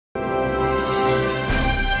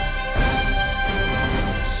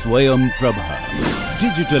Swayam Prabha.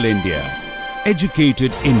 Digital India.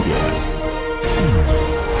 Educated India.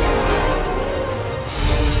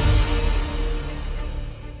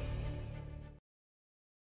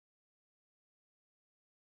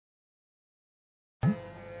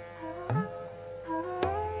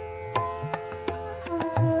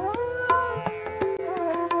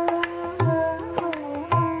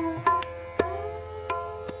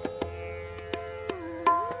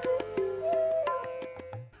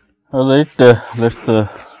 All right, let's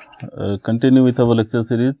continue with our lecture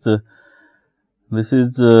series. This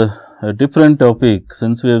is a different topic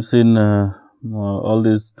since we have seen all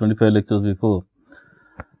these 25 lectures before.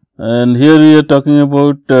 And here we are talking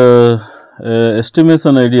about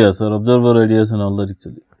estimation ideas or observer ideas and all that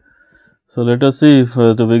actually. So, let us see if,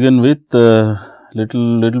 to begin with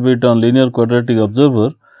little bit on linear quadratic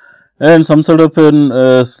observer and some sort of an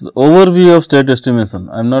overview of state estimation.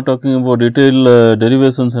 I am not talking about detailed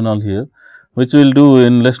derivations and all here, which we will do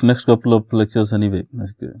in next couple of lectures anyway.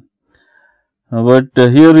 Okay. But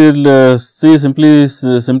here we will see simply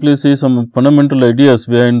see some fundamental ideas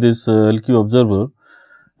behind this LQ observer,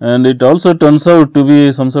 and it also turns out to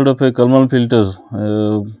be some sort of a Kalman filter,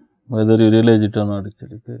 whether you realize it or not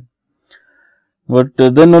actually. Okay. But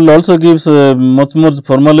then it also gives much more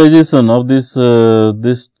formalization of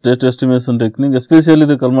this state estimation technique, especially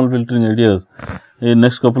the Kalman filtering ideas in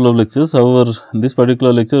next couple of lectures. However, in this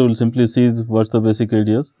particular lecture we will simply see what are the basic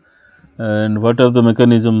ideas and what are the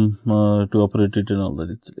mechanism to operate it and all that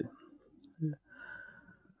actually.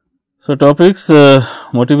 So, topics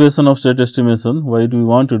motivation of state estimation, why do we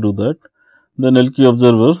want to do that, then LQ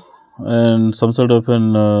observer and some sort of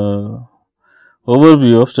an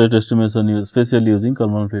overview of state estimation, especially using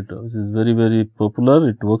Kalman filter, which is very popular.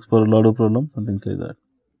 It works for a lot of problems and things like that.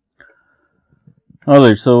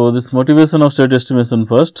 Alright, so this motivation of state estimation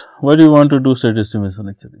first. Why do you want to do state estimation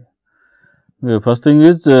actually? Okay, first thing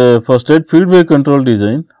is for state feedback control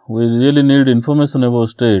design, we really need information about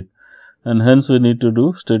state, and hence we need to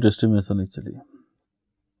do state estimation actually.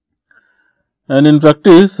 And in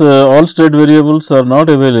practice, all state variables are not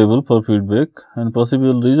available for feedback, and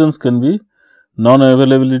possible reasons can be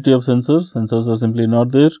non-availability of sensors are simply not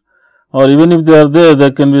there, or even if they are there, they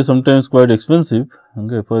can be sometimes quite expensive.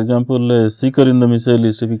 Okay. For example, a seeker in the missile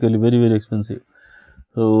is typically very expensive.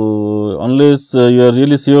 So, unless you are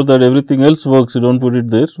really sure that everything else works, you do not put it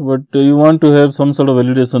there, but you want to have some sort of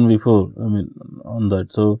validation before, on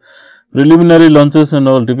that. So, preliminary launches and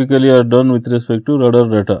all typically are done with respect to radar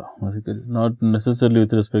data, basically, not necessarily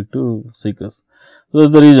with respect to seekers. So, that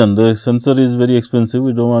is the reason the sensor is very expensive,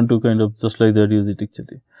 we do not want to kind of just like that use it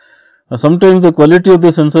actually. Sometimes the quality of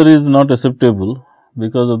the sensor is not acceptable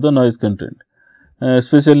because of the noise content,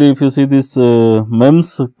 especially if you see this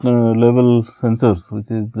MEMS level sensors,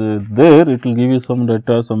 which is there, it will give you some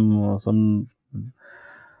data, some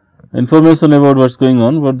information about what is going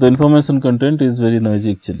on, but the information content is very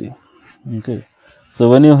noisy actually. Okay. So,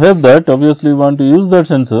 when you have that, obviously you want to use that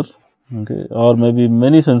sensor, okay, or maybe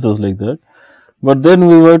many sensors like that, but then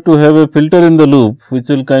we want to have a filter in the loop which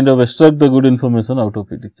will kind of extract the good information out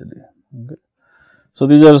of it actually. Okay. So,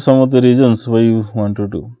 these are some of the reasons why you want to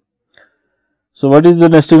do. So, what is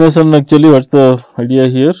an estimation actually? What is the idea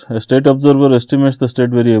here? A state observer estimates the state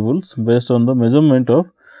variables based on the measurement of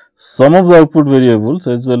some of the output variables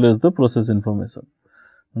as well as the process information.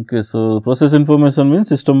 Okay. So, process information means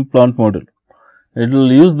system plant model. It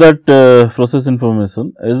will use that process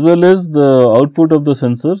information as well as the output of the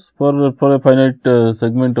sensors for a finite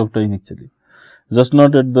segment of time actually. Just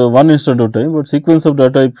not at the one instant of time, but sequence of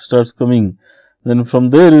data starts coming, then from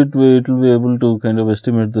there it will be able to kind of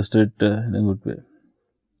estimate the state in a good way.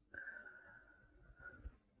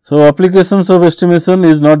 So, applications of estimation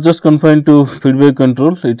is not just confined to feedback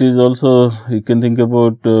control, it is also you can think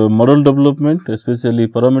about model development, especially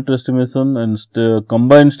parameter estimation and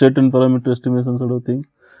combined state and parameter estimation sort of thing.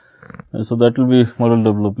 So, that will be model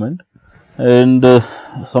development, and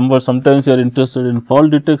sometimes you are interested in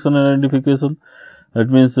fault detection and identification. That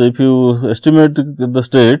means, if you estimate the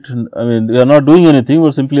state, you are not doing anything,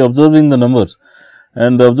 but simply observing the numbers,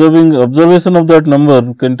 and the observation of that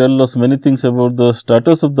number can tell us many things about the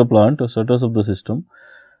status of the plant or status of the system,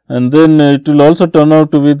 and then it will also turn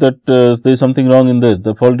out to be that there is something wrong in there,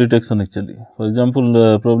 the fault detection actually. For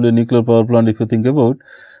example, probably a nuclear power plant, if you think about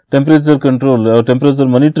temperature control or temperature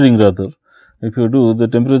monitoring rather, if you do, the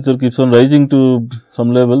temperature keeps on rising to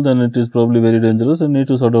some level, then it is probably very dangerous and need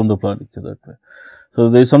to shut down the plant that way. So,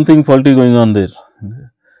 there is something faulty going on there. Okay.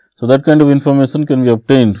 So, that kind of information can be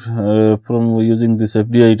obtained from using this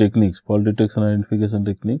FDI techniques, fault detection identification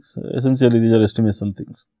techniques. Essentially, these are estimation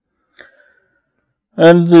things.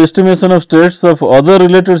 and the estimation of states of other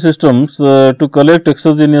related systems to collect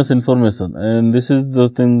exogenous information, and this is the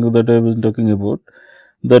thing that I was talking about.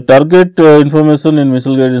 The target information in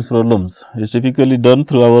missile guidance problems is typically done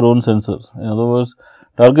through our own sensor. In other words,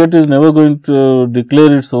 target is never going to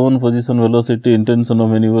declare its own position, velocity, intention of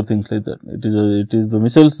maneuver, things like that. It is the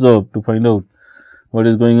missile's job to find out what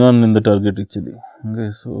is going on in the target actually.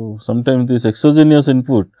 Okay, so sometimes this exogenous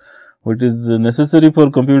input, what is necessary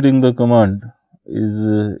for computing the command,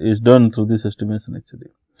 is done through this estimation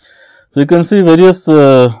actually. So you can see various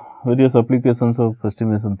applications of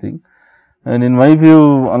estimation thing. And in my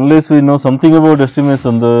view, unless we know something about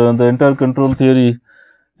estimation, the entire control theory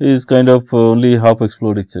is kind of only half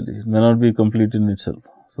explored actually. It may not be complete in itself.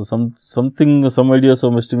 So some ideas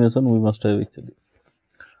of estimation we must have actually.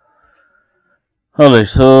 Alright,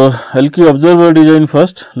 so LQ observer design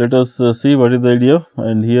first. Let us see what is the idea,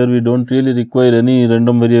 and here we don't really require any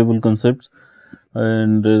random variable concepts,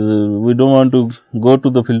 and we don't want to go to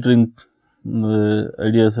the filtering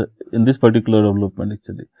ideas in this particular development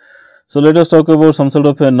actually. So, let us talk about some sort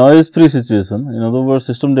of a noise free situation. In other words,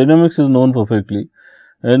 system dynamics is known perfectly,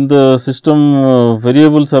 and the system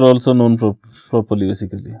variables are also known properly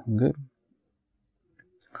basically. Okay.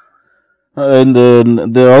 And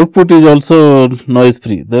the output is also noise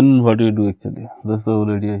free. Then what do you do actually? That is the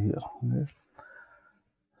whole idea here. Okay.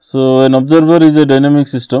 So, an observer is a dynamic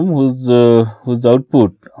system whose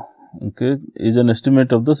output, okay, is an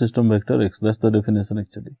estimate of the system vector x. That is the definition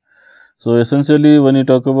actually. So, essentially when you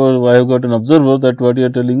talk about I have got an observer, that what you are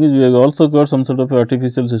telling is we have also got some sort of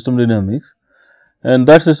artificial system dynamics, and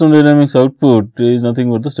that system dynamics output is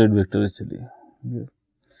nothing but the state vector actually. Okay.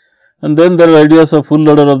 And then there are ideas of full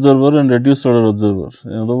order observer and reduced order observer.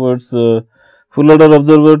 In other words, full order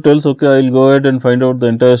observer tells okay, I will go ahead and find out the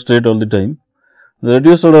entire state all the time. The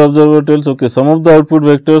reduced order observer tells okay, some of the output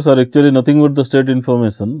vectors are actually nothing but the state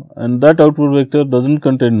information, and that output vector does not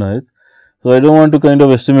contain noise. So, I do not want to kind of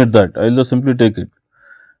estimate that, I will just simply take it,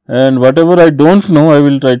 and whatever I do not know, I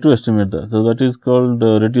will try to estimate that. So, that is called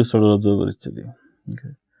reduced order observer actually.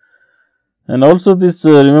 Okay. And also this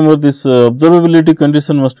remember this observability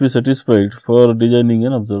condition must be satisfied for designing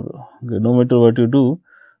an observer. Okay. No matter what you do,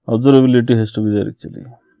 observability has to be there actually.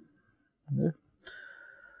 Okay.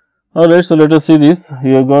 Alright, so let us see this.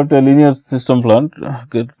 You have got a linear system plant.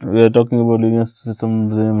 Okay. We are talking about linear system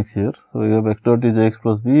dynamics here. So, we have x dot is x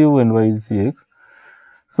plus bu and y is cx.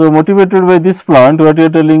 So, motivated by this plant, what you are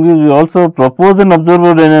telling is we also propose an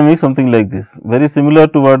observer dynamic something like this, very similar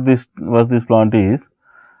to what this plant is.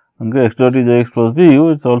 Okay, x dot is x plus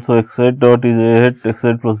bu, it is also x hat dot is a hat x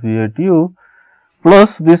hat plus b hat u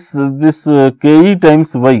plus this ke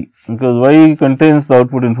times y, because y contains the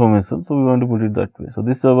output information. So, we want to put it that way. So,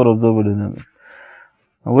 this is our observer dynamics,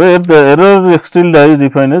 where the error x tilde is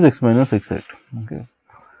defined as x minus x hat. Okay.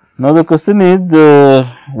 Now, the question is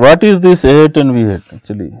what is this a hat and v hat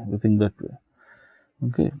actually, we think that way.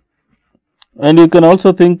 Okay. And you can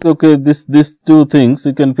also think okay, these two things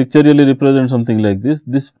you can pictorially represent something like this.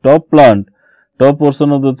 This top plant, top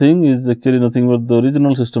portion of the thing is actually nothing but the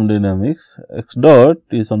original system dynamics. X dot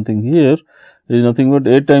is something here, is nothing but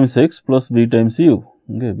a times x plus b times u.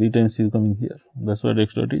 Okay, b times u coming here, that is what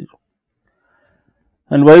x dot is.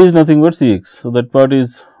 And y is nothing but cx. So, that part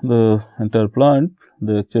is the entire plant,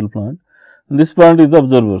 the actual plant, and this plant is the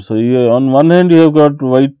observer. So, you on one hand you have got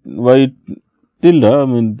y tilde, I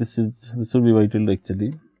mean this should be y tilde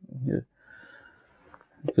actually, yeah.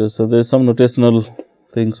 Because so there is some notational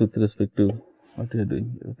things with respect to what you are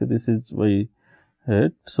doing. Okay, this is y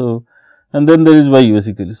hat. So, and then there is y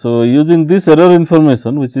basically. So, using this error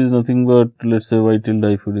information, which is nothing but let us say y tilde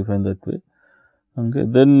if you define that way. Okay,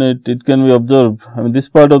 then it can be observed. I mean this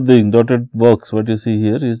part of the dotted box what you see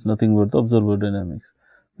here is nothing but the observer dynamics.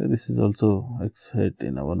 Okay, this is also x hat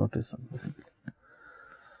in our notation.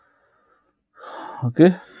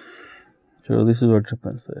 Okay. So, this is what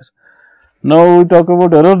happens there. Now, we talk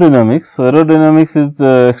about error dynamics. So, error dynamics is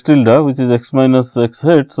x tilde, which is x minus x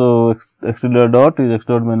hat. So, x tilde dot is x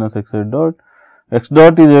dot minus x hat dot, x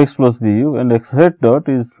dot is x plus bu, and x hat dot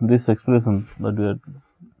is this expression that we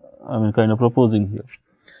are kind of proposing here.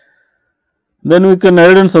 Then we can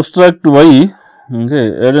add and subtract y.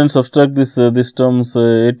 Okay, add and subtract this terms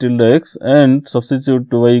a tilde x and substitute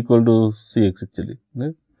y equal to cx actually.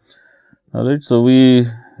 Okay. Alright, so we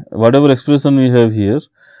whatever expression we have here,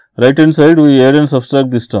 right hand side we add and subtract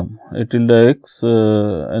this term a tilde x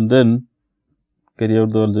and then carry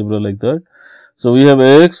out the algebra like that. So, we have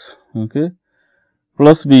ax okay,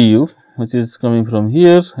 plus bu which is coming from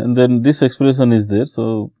here, and then this expression is there.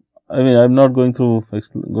 So, I mean I am not going to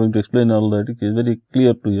explain all that, it is very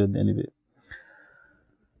clear to you anyway.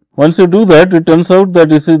 Once you do that, it turns out that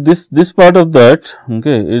this part of that,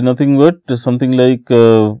 okay, is nothing but something like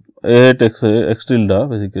a hat x tilde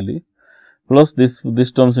basically, plus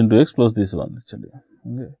this turns into x plus this one actually.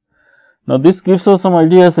 Okay. Now, this gives us some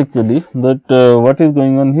ideas actually that what is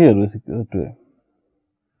going on here basically that way.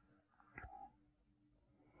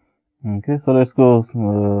 Okay, so let us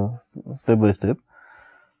go step by step.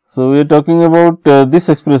 So, we are talking about this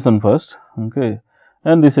expression first, okay,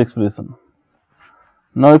 and this expression.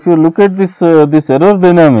 Now, if you look at this error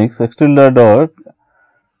dynamics x tilde dot,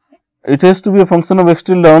 it has to be a function of x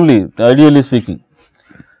tilde only, ideally speaking.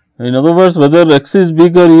 In other words, whether x is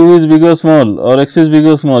big or u is big or small, or x is big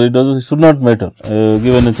or small, it should not matter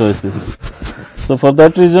given a choice basically. So, for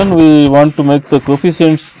that reason, we want to make the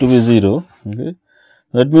coefficients to be 0. Okay.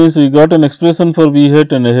 That means, we got an expression for b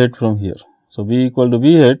hat and a hat from here. So, b equal to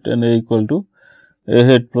b hat and a equal to a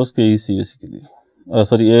hat plus k e c basically.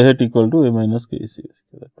 Sorry, a hat equal to a minus k e c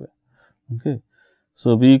basically that way. Okay.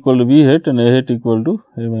 So, b equal to b hat and a hat equal to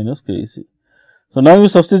a minus k e c. So, now you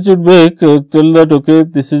substitute back, tell that okay,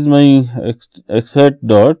 this is my x hat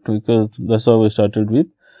dot, because that is how I started with.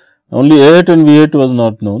 Only a hat and b hat was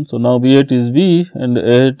not known. So, now b hat is b and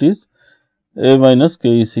a hat is a minus k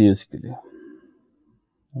e c basically.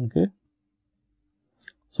 Okay.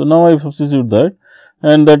 So, now I substitute that,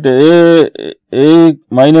 and that a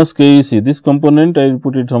minus k e c, this component I will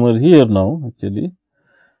put it somewhere here now actually,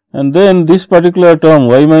 and then this particular term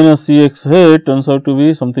y minus c x hat turns out to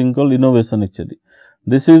be something called innovation actually.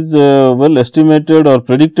 This is well estimated or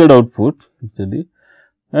predicted output actually,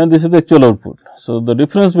 and this is the actual output. So, the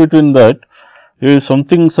difference between that is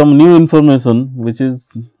some new information which is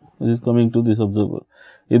coming to this observer.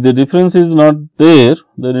 If the difference is not there,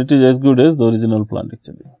 then it is as good as the original plant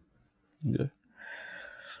actually. Okay.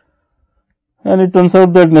 And it turns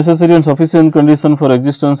out that necessary and sufficient condition for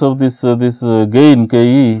existence of this gain K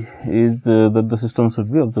E is that the system should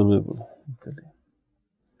be observable actually.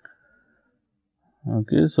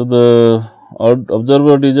 Okay. So, the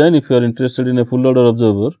observer design, if you are interested in a full order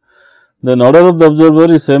observer, then order of the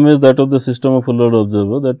observer is same as that of the system of full order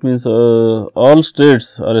observer. That means, all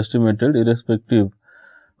states are estimated irrespective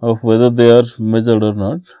of whether they are measured or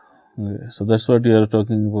not. Okay. So, that is what we are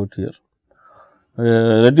talking about here.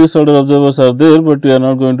 Reduced order observers are there, but we are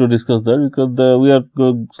not going to discuss that, because we are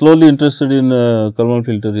slowly interested in Kalman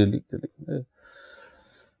filter really.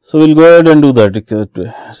 So, we will go ahead and do that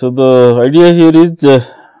way. So, the idea here is to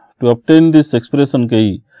obtain this expression K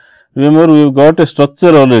E. Remember, we have got a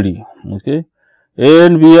structure already. Okay. A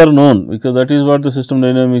and B are known, because that is what the system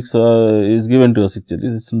dynamics is given to us actually.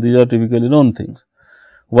 These are typically known things.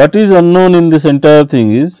 What is unknown in this entire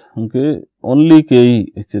thing is only K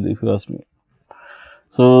E actually, if you ask me.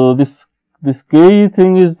 So, this K E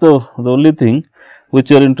thing is the only thing which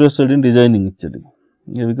you are interested in designing actually,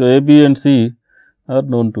 because A, B and C are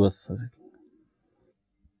known to us.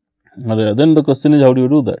 Then the question is, how do you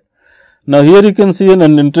do that? Now, here you can see an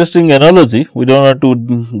interesting analogy. We do not have to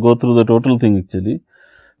go through the total thing actually,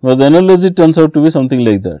 but the analogy turns out to be something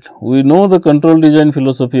like that. We know the control design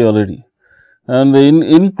philosophy already, and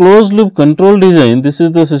in closed loop control design, this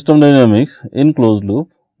is the system dynamics in closed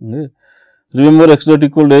loop. Okay. Remember, x dot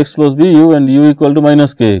equal to x plus b u and u equal to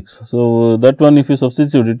minus k x. So, that one if you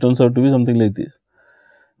substitute, it turns out to be something like this.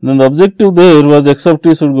 Then the objective there was x of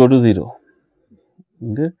t should go to 0.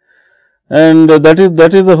 Okay. And that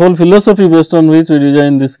is the whole philosophy based on which we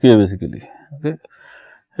design this k basically. Okay.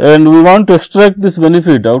 And we want to extract this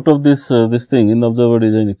benefit out of this thing in observer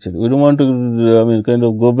design actually. We do not want to kind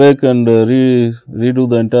of go back and redo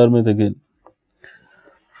the entire math again.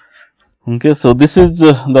 Okay. So, this is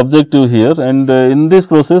the objective here, and in this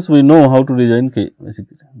process we know how to design K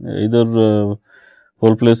basically, either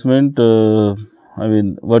pole placement,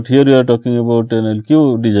 what here we are talking about an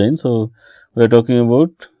LQ design. So, we are talking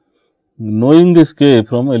about knowing this K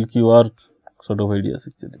from LQR sort of ideas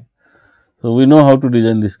actually. So, we know how to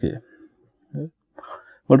design this K. Okay.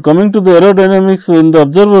 But coming to the aerodynamics in the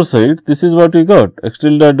observer side, this is what we got, x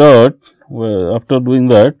tilde dot, after doing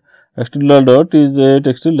that, x tilde dot is at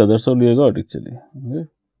x tilde, that is all we got actually. Okay.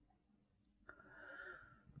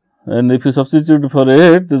 And if you substitute for a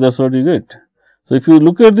hat, that is what you get. So, if you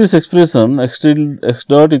look at this expression, x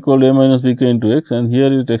dot equal to a minus b k into x, and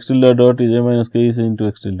here it x tilde dot is a minus k is into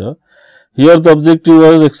x tilde. Here the objective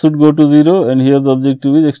was x should go to 0, and here the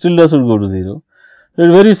objective is x tilde should go to 0. It is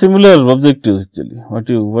very similar objectives actually.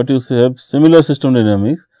 What you say have similar system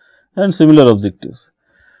dynamics and similar objectives.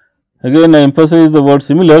 Again, I emphasize the word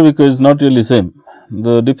similar because it is not really same.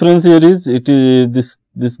 The difference here is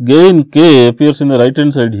this gain k appears in the right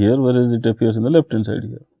hand side here, whereas it appears in the left hand side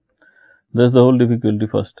here. That is the whole difficulty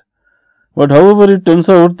first. But however, it turns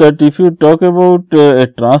out that if you talk about a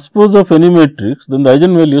transpose of any matrix, then the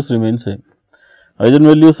eigenvalues remain same.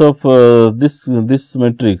 Eigenvalues of this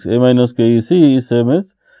matrix A minus KEC is same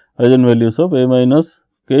as eigenvalues of A minus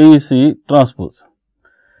KEC transpose.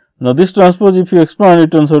 Now, this transpose if you expand,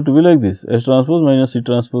 it turns out to be like this, S transpose minus C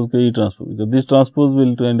transpose KE transpose, because this transpose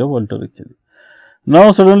will kind of alter actually.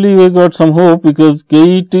 Now, suddenly we got some hope, because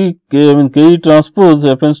KE transpose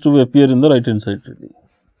happens to appear in the right hand side.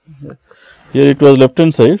 Here it was left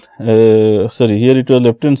hand side, here it was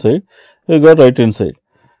left hand side, we got right hand side,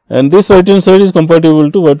 and this right hand side is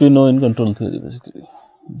compatible to what we know in control theory basically.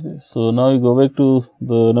 Okay. So, now we go back to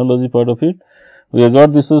the analogy part of it. We have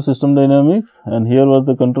got this is system dynamics, and here was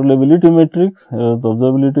the controllability matrix, here was the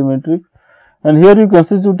observability matrix, and here you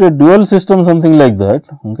constitute a dual system, something like that.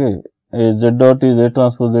 Okay. A Z dot is A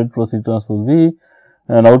transpose Z plus C transpose V,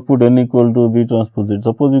 and output N equal to B transpose Z.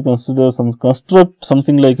 Suppose you construct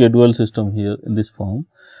something like a dual system here in this form,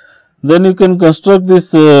 then you can construct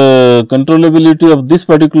this controllability of this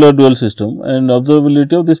particular dual system and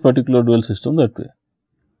observability of this particular dual system that way.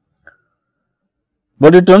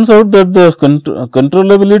 But it turns out that the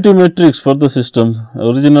controllability matrix for the system,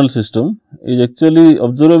 original system, is actually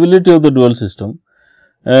observability of the dual system,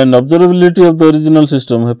 and observability of the original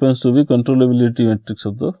system happens to be controllability matrix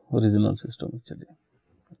of the original system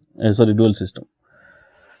actually, dual system.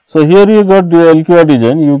 So, here you got the LQR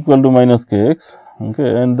design U equal to minus Kx, okay,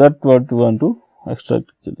 and that what you want to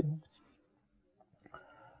extract actually.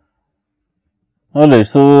 Alright,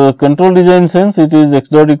 so control design sense, it is x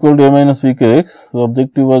dot equal to A minus B Kx. So,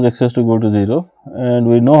 objective was x has to go to 0, and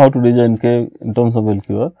we know how to design K in terms of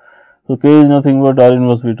LQR. So, K is nothing but R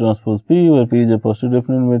inverse P transpose P, where P is a positive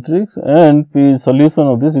definite matrix, and P is solution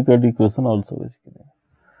of this Riccati equation also basically.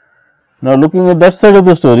 Now, looking at that side of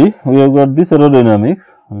the story, we have got this aerodynamics,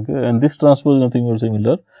 okay, and this transpose is nothing but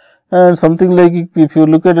similar, and something like if you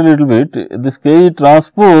look at a little bit, this K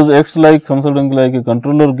transpose acts like something like a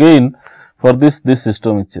controller gain for this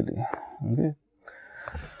system actually. Okay.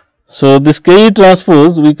 So, this K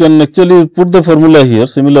transpose we can actually put the formula here,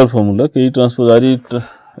 similar formula K transpose R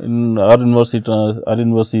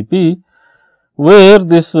inverse P, where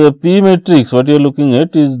this P matrix what you are looking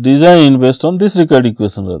at is designed based on this Riccati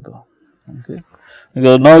equation rather. Okay.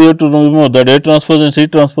 Because now you have to remember that A transpose and C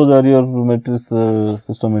transpose are your matrix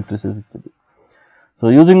system matrices actually. So,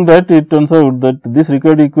 using that it turns out that this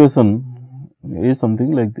Riccati equation is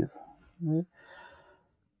something like this.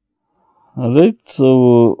 Alright.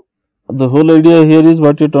 So, the whole idea here is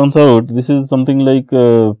what it turns out, this is something like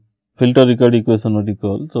filter Riccati equation what you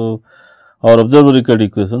call, so, or observer Riccati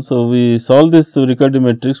equation. So, we solve this Riccati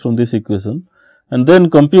matrix from this equation and then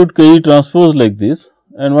compute Ke transpose like this,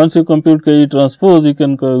 and once you compute Ke transpose we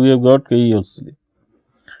have got Ke also.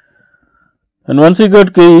 And once you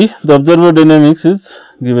got Ke, the observer dynamics is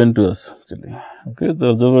given to us actually. Okay, the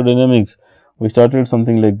observer dynamics we started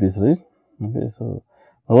something like this, right. Okay, so,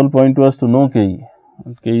 the whole point was to know Ke,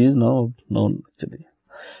 and Ke is now known actually.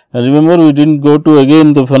 And remember, we did not go to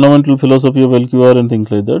again the fundamental philosophy of LQR and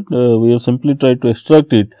things like that. We have simply tried to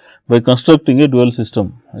extract it by constructing a dual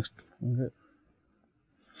system. Okay.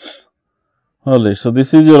 Alright, so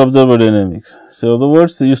this is your observer dynamics. So, in other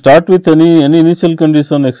words, you start with any initial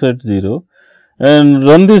condition x at 0 and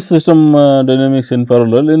run this system dynamics in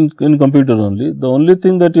parallel in computer only. The only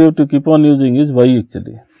thing that you have to keep on using is y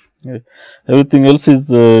actually. Okay. Everything else is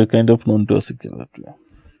kind of known to us actually.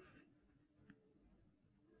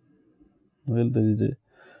 Well, there is a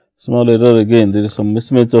small error again, there is some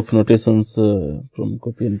mismatch of notations from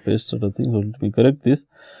copy and paste sort of thing. So, let me correct this,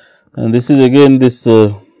 and this is again this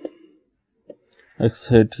x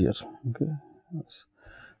hat here, okay.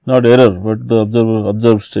 Not error, but the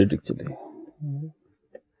observed state actually.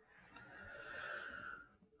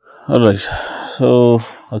 Alright, so,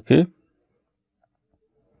 okay.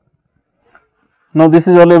 Now, this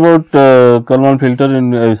is all about Kalman filter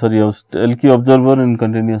in LQ observer in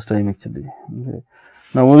continuous time actually. Okay.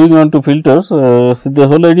 Now, moving on to filters, so the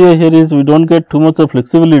whole idea here is we do not get too much of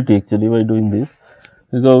flexibility actually by doing this,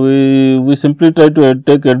 because we simply try to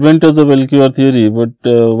take advantage of LQR theory, but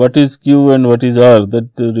what is Q and what is R, that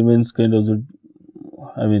remains kind of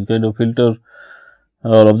kind of filter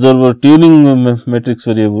or observer tuning matrix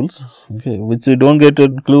variables, okay, which we do not get a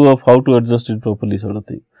clue of how to adjust it properly sort of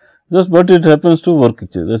thing. Just but it happens to work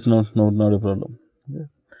actually, that is not a problem. Okay.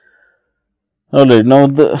 Alright, now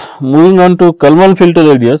moving on to Kalman filter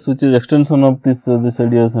ideas, which is extension of this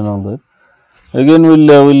ideas and all that. Again,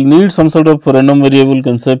 we'll need some sort of random variable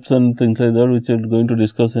concepts and things like that, which we are going to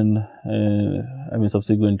discuss in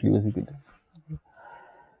subsequently basically.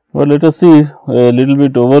 Well, let us see a little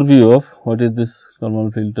bit overview of what is this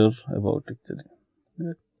Kalman filter about actually.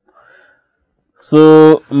 Yeah.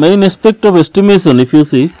 So, main aspect of estimation, if you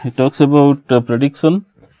see, it talks about prediction,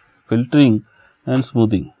 filtering and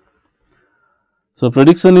smoothing. So,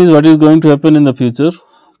 prediction is what is going to happen in the future,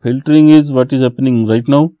 filtering is what is happening right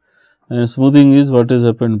now, and smoothing is what has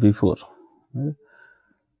happened before. Okay.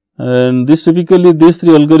 And this typically these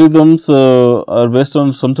three algorithms are based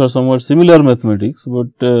on somewhat similar mathematics, but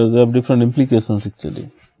they have different implications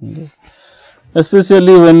actually. Okay.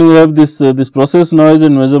 Especially when we have this process noise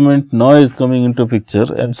and measurement noise coming into picture,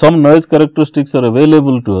 and some noise characteristics are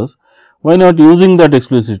available to us. Why not using that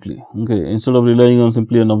explicitly? Okay, instead of relying on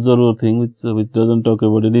simply an observer thing, which doesn't talk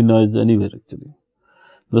about any noise anywhere actually.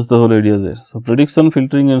 That's the whole idea there. So, prediction,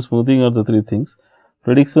 filtering and smoothing are the three things.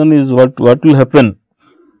 Prediction is what will happen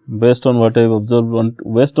based on what I have observed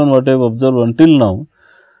until now.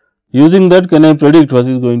 Using that, can I predict what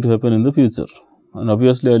is going to happen in the future? And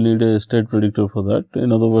obviously, I need a state predictor for that,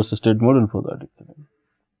 in other words, a state model for that actually.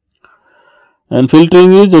 And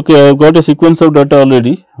filtering is, okay, I have got a sequence of data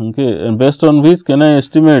already, okay, and based on which can I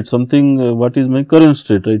estimate something, what is my current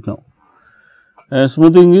state right now. And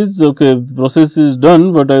smoothing is, okay, process is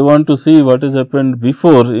done, but I want to see what has happened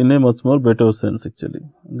before in a much more better sense actually.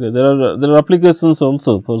 Okay, there are applications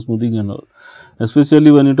also for smoothing and all,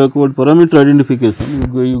 especially when you talk about parameter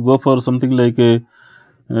identification, you go for something like a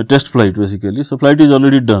test flight basically. So, flight is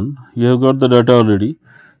already done, you have got the data already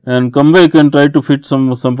and come back and try to fit some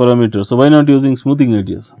parameters. So, why not using smoothing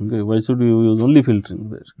ideas? Okay, why should you use only filtering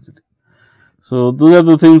there actually? So, those are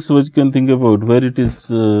the things which you can think about where it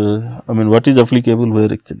is, I mean what is applicable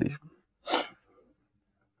where actually.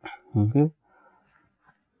 Okay.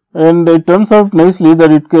 And it turns out nicely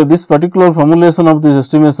that this particular formulation of this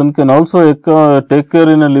estimation can also take care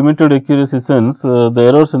in a limited accuracy sense the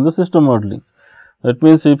errors in the system modeling. That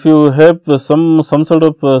means, if you have some sort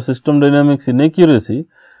of system dynamics inaccuracy,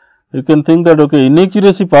 you can think that, okay,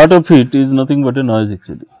 inaccuracy part of it is nothing but a noise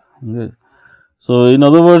actually. Okay. So, in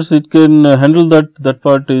other words, it can handle that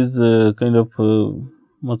part is kind of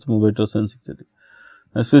much more better sense actually.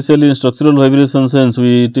 Especially in structural vibration sense,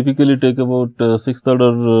 we typically take about sixth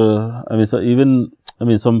order,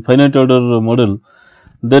 some finite order model.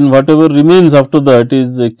 Then whatever remains after that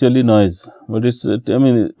is actually noise, but it's,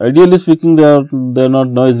 ideally speaking, they are not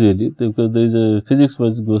noise really, because there is a physics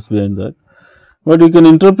which goes behind that. But you can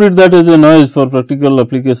interpret that as a noise for practical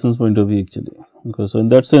applications point of view actually. Okay, so in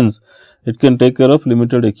that sense, it can take care of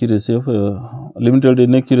limited accuracy of limited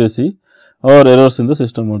inaccuracy or errors in the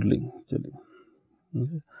system modeling actually.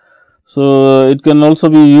 Okay. So, it can also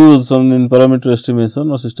be used in parameter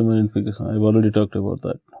estimation or system identification. I have already talked about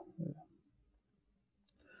that.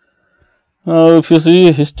 If you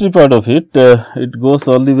see history part of it, it goes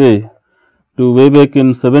all the way to way back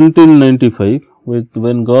in 1795,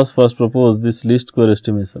 when Gauss first proposed this least square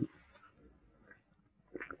estimation.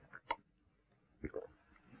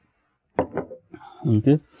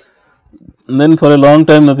 Okay. And then for a long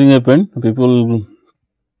time nothing happened, people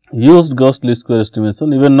used Gauss least square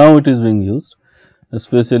estimation, even now it is being used,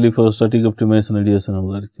 especially for static optimization ideas and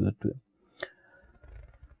all that way.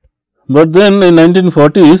 But then in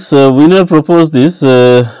 1940s, Wiener proposed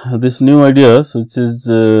this new ideas, which is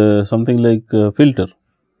something like filter,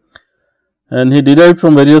 and he derived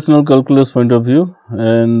from variational calculus point of view,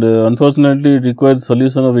 and unfortunately it requires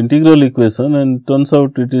solution of integral equation, and turns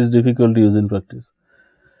out it is difficult to use in practice.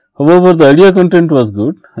 However, the idea content was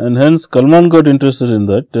good, and hence Kalman got interested in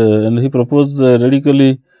that, and he proposed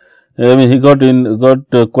radically. He got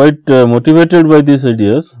quite motivated by these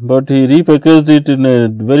ideas, but he repackaged it in a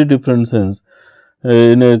very different sense,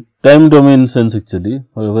 in a time domain sense actually,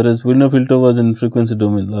 whereas Wiener filter was in frequency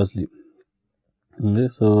domain largely. Okay,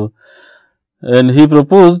 so, and he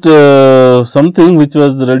proposed something which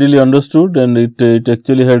was readily understood, and it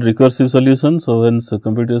actually had recursive solution. So, hence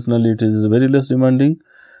computationally it is very less demanding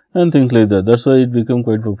and things like that. That is why it became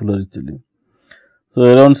quite popular actually. So,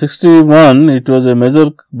 around 61, it was a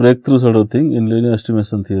major breakthrough sort of thing in linear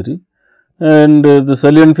estimation theory, and the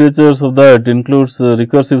salient features of that includes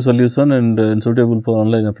recursive solution and suitable for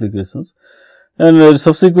online applications, and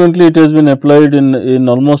subsequently it has been applied in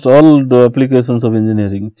almost all the applications of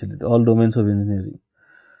engineering actually, all domains of engineering.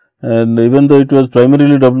 And even though it was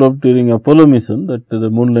primarily developed during Apollo mission, that the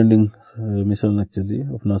moon landing mission actually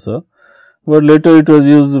of NASA, but later it was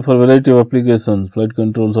used for variety of applications, flight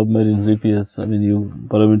control, submarines, GPS,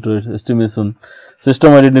 parameter estimation,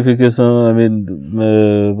 system identification,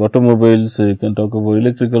 automobiles, you can talk about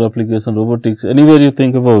electrical application, robotics, anywhere you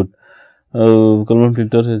think about, Kalman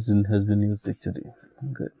filter has been used actually.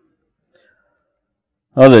 Okay.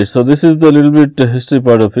 Alright, so this is the little bit history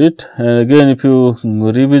part of it, and again if you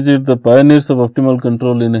revisit the pioneers of optimal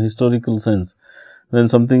control in a historical sense, then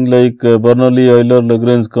something like Bernoulli, Euler,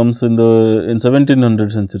 Lagrange comes in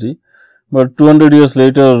 1700 century, but 200 years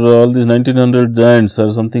later all these 1900 giants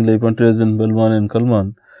are something like Pontryagin, Bellman and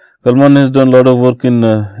Kalman. Kalman has done a lot of work in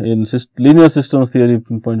linear systems theory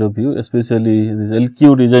point of view, especially the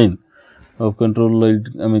LQ design of control,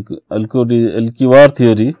 I mean LQR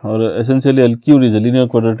theory, or essentially LQ is a linear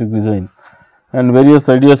quadratic design, and various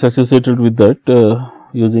ideas associated with that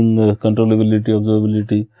using controllability,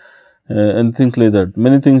 observability and things like that.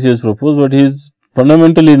 Many things he has proposed, but he is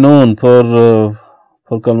fundamentally known for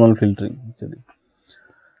Kalman filtering actually.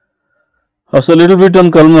 So, a little bit on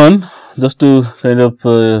Kalman, just to kind of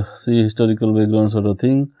see historical background sort of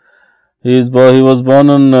thing. He was born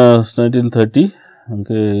on 1930.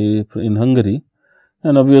 Okay, in Hungary,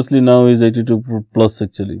 and obviously now he is 82 plus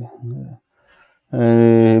actually.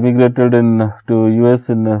 Immigrated to US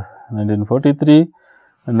in 1943,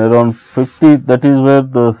 and around 50, that is where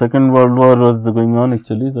the Second World War was going on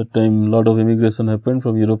actually. That time lot of immigration happened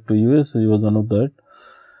from Europe to US, he was one of that.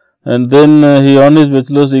 And then he earned his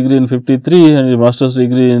bachelor's degree in 53 and his master's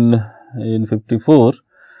degree in 54,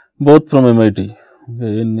 both from MIT,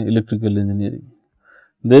 okay, in electrical engineering.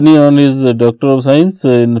 Then he earned his Doctor of Science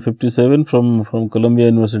in 57 from Columbia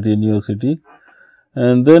University in New York City,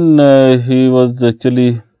 and then he was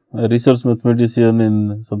actually a research mathematician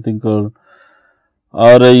in something called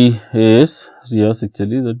RIAS,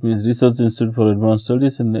 actually, that means Research Institute for Advanced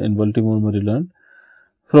Studies in Baltimore, Maryland,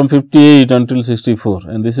 from 58 until 64,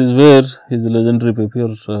 and this is where his legendary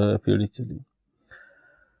paper appeared actually.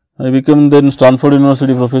 He became then Stanford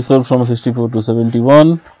University professor from 64 to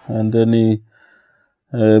 71, and then he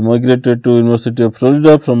migrated to University of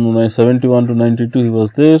Florida from 71 to 92 he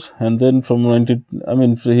was there, and then from 90, I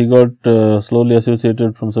mean he got slowly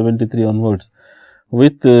associated from 73 onwards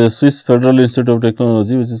with Swiss Federal Institute of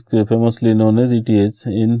Technology, which is famously known as ETH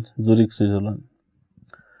in Zurich, Switzerland.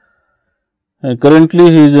 And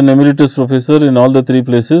currently he is an emeritus professor in all the three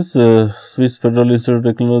places, Swiss Federal Institute of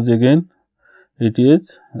Technology again,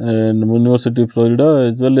 ETH, and University of Florida,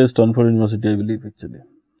 as well as Stanford University, I believe actually.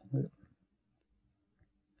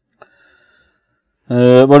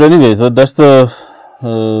 But anyway, so that's the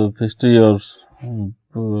history or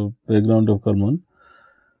background of Kalman.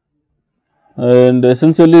 And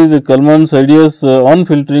essentially, the Kalman's ideas on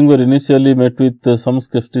filtering were initially met with some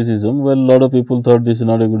skepticism. Well, a lot of people thought this is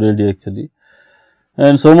not a good idea actually,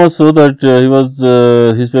 and so much so that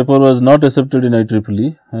his paper was not accepted in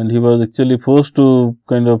IEEE, and he was actually forced to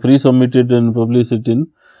kind of resubmit it and publish it in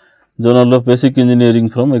Journal of Basic Engineering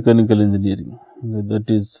from Mechanical Engineering.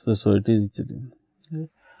 That's what it is actually.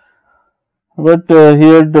 But he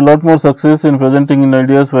had a lot more success in presenting in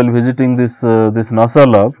ideas while visiting this NASA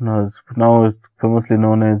lab, now it's famously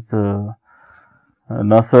known as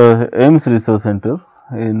NASA Ames Research Center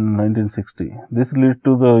in 1960. This led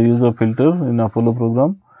to the use of filter in Apollo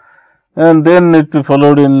program, and then it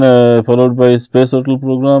followed by Space Shuttle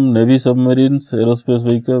program, Navy submarines, aerospace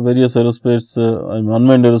vehicle, various aerospace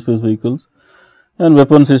unmanned aerospace vehicles, and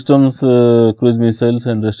weapon systems, cruise missiles,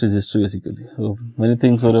 and rest is history basically. So, many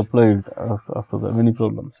things were applied after that, many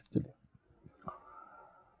problems actually.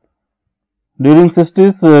 During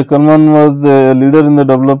 60s, Kalman was a leader in the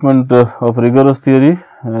development of rigorous theory,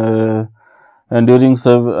 and during,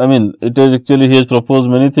 it is actually he has proposed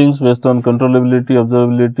many things based on controllability,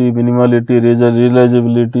 observability, minimality,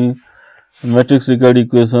 realizability, matrix Ricard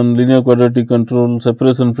equation, linear quadratic control,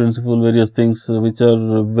 separation principle, various things which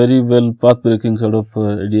are very well path breaking sort of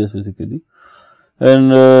ideas basically.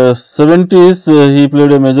 And 70s he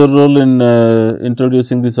played a major role in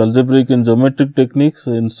introducing this algebraic and geometric techniques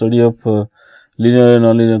in study of linear and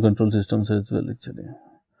nonlinear control systems as well actually.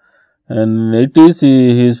 And 80s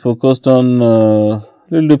he is focused on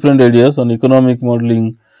little different ideas on economic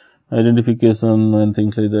modeling, identification and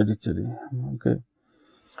things like that actually. Okay.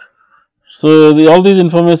 So, all these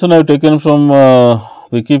information I have taken from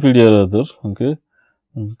Wikipedia rather, okay,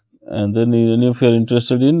 and then any of you are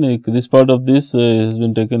interested in this part of this has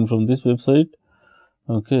been taken from this website,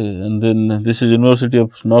 okay, and then this is University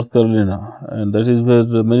of North Carolina, and that is where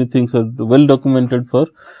many things are well documented for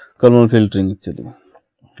Kalman filtering actually,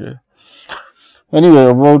 okay. Anyway,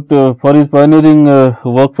 about for his pioneering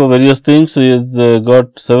work for various things, he has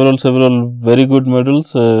got several very good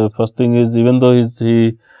medals. First thing is, even though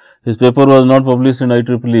his paper was not published in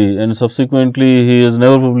IEEE, and subsequently he is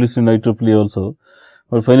never published in IEEE also,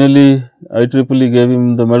 but finally IEEE gave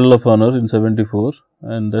him the Medal of Honor in 74,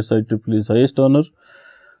 and that's IEEE's highest honor.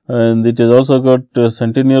 and it has also got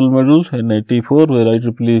Centennial Medal in 84, where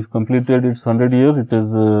IEEE completed its 100 years. It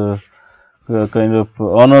has kind of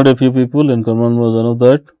honored a few people, and Karman was one of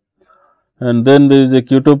that. And then there is a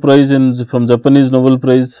Kyoto Prize from Japanese Nobel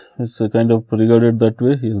Prize. It's kind of regarded that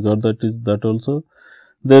way. He has got that also.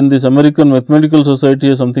 Then this American Mathematical Society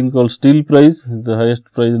has something called Steele Prize. It's the highest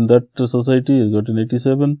prize in that society. He got in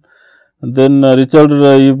 87. And then Richard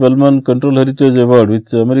E. Bellman Control Heritage Award,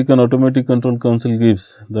 which American Automatic Control Council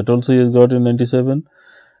gives. That also he has got in 97.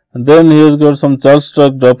 And then he has got some Charles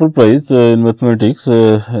Stark Draper Prize in mathematics.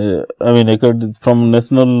 From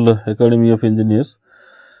National Academy of Engineers.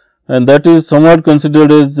 And that is somewhat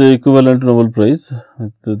considered as equivalent to Nobel Prize.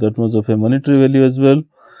 That much of a monetary value as well.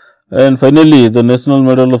 And finally, the National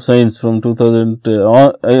Medal of Science from in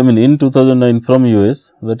 2009 from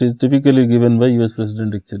US, that is typically given by US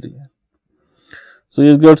President actually. So, he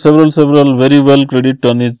has got several very well credit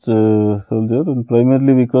on his soldier, and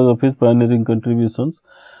primarily because of his pioneering contributions.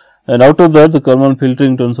 And out of that, the Karman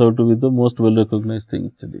filtering turns out to be the most well recognized thing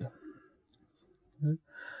actually.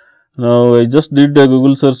 Now, I just did a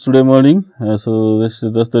Google search today morning. So,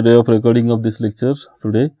 that's the day of recording of this lecture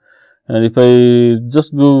today. And if I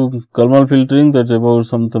just do Kalman filtering, that's about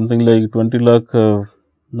something like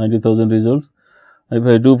 20,90,000 results. If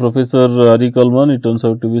I do Professor Ari Kalman, it turns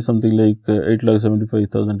out to be something like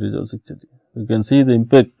 8,75,000 results actually. You can see the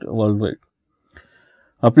impact worldwide.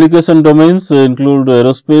 Application domains include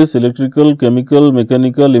aerospace, electrical, chemical,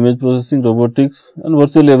 mechanical, image processing, robotics, and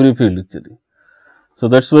virtually every field actually. So,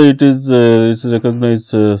 that is why it is recognized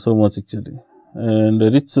so much actually. And a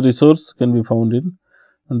rich resource can be found in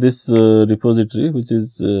this repository, which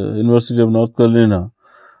is University of North Carolina,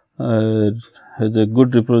 has a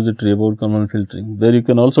good repository about Kalman filtering. There you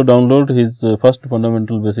can also download his first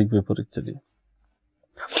fundamental basic paper actually.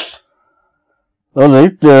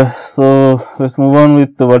 Alright, so let us move on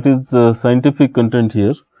with what is scientific content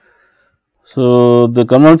here. So, the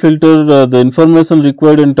Kalman filter, the information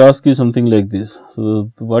required and task is something like this.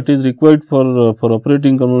 So, what is required for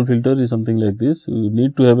operating Kalman filter is something like this. You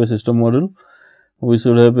need to have a system model. We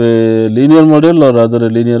should have a linear model or rather a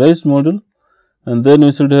linearized model, and then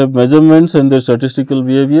we should have measurements and their statistical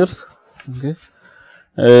behaviors. Okay.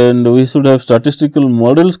 And we should have statistical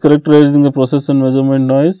models characterizing the process and measurement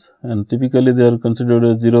noise, and typically they are considered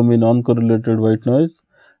as zero mean uncorrelated white noise.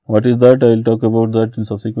 What is that? I will talk about that in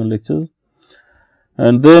subsequent lectures.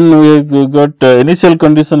 And then we have got initial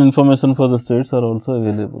condition information for the states are also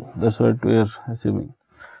available. That is what we are assuming.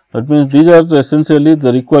 That means these are essentially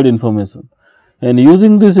the required information. And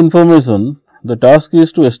using this information, the task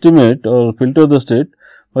is to estimate or filter the state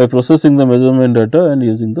by processing the measurement data and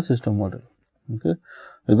using the system model. Okay.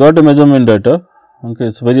 We got a measurement data. Okay,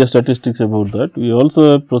 it's various statistics about that. We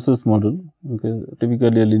also have process model. Okay,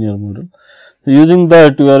 typically a linear model. So, using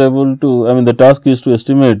that, we are able to. The task is to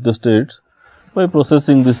estimate the states by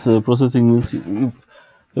processing this. Processing means you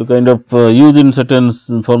kind of use in certain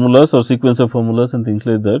formulas or sequence of formulas and things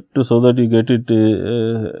like that, so that you get it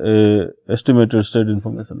estimated state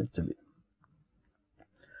information actually.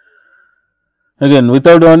 Again,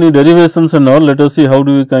 without any derivations and all, let us see how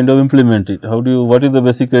do we kind of implement it. What is the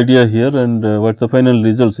basic idea here and what is the final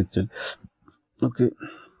results actually. Okay.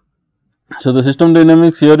 So, the system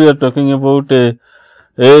dynamics here we are talking about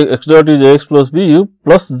x dot is ax plus b u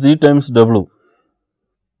plus z times w.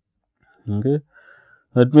 Okay.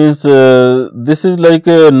 That means, this is like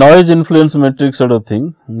a noise influence matrix sort of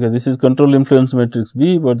thing. Okay. This is control influence matrix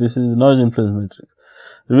B, but this is noise influence matrix.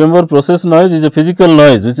 Remember, process noise is a physical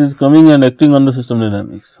noise which is coming and acting on the system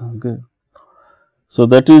dynamics. Okay. So,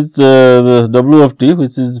 that is the W of t,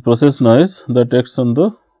 which is process noise that acts on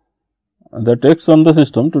the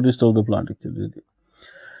system to disturb the plant actually.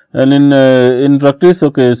 And in practice,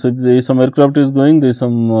 okay, so if some aircraft is going, there is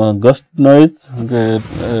some gust noise, okay,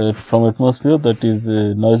 from atmosphere, that is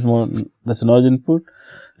noise, that's a noise input.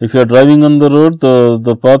 If you are driving on the road,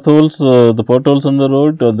 the potholes on the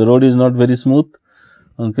road is not very smooth.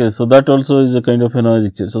 Okay, so that also is a kind of a noise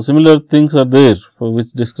actually. So, similar things are there for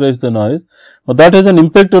which describes the noise, but that has an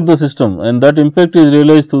impact on the system, and that impact is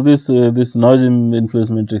realized through this noise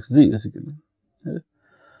influence matrix Z basically. Okay.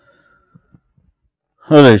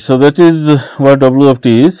 Alright, so that is what W of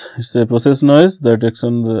t is. It is a process noise that acts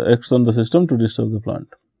on the system to disturb the plant.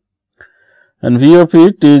 And V of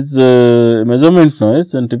it is measurement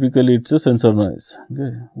noise, and typically it is a sensor noise.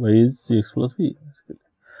 Okay, Y is Cx plus V.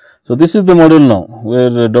 So, this is the model now,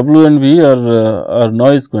 where W and V are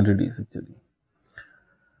noise quantities actually.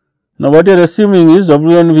 Now, what you are assuming is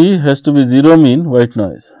W and V has to be zero mean white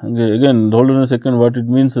noise. Okay, again, hold on a second, what it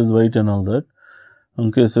means is white and all that.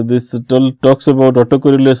 Okay, so this talks about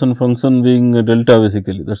autocorrelation function being delta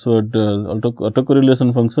basically. That's what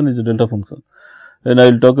autocorrelation function is a delta function, and I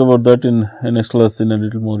will talk about that in next class in a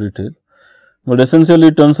little more detail. But essentially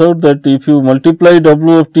it turns out that if you multiply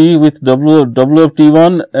W of t with W of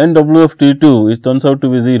t1 and W of t2, it turns out to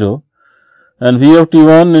be 0, and V of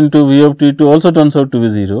t1 into V of t2 also turns out to be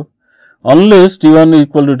 0, unless t1 is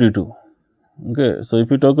equal to t2. Okay, so if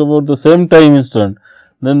you talk about the same time instant,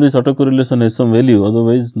 then this autocorrelation has some value,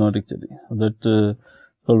 otherwise not actually. That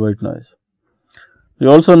called white noise. We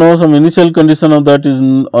also know some initial condition of that is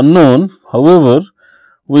unknown. However,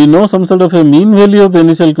 we know some sort of a mean value of the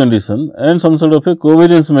initial condition and some sort of a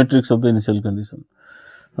covariance matrix of the initial condition.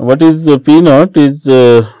 What is P naught is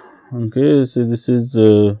okay. So this is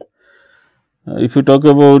if you talk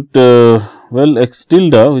about well, x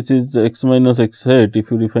tilde, which is x minus x hat,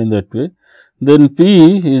 if you define that way, then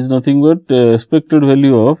P is nothing but expected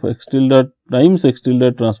value of x tilde times x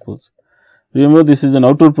tilde transpose. Remember, this is an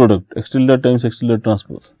outward product, x tilde times x tilde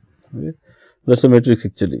transpose. Okay. That is a matrix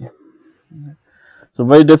actually. So,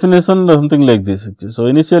 by definition something like this actually. So,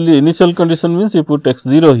 initial condition means you put x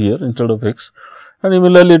 0 here instead of x, and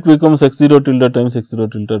similarly it becomes x 0 tilde times x 0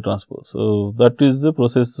 tilde transpose. So, that is the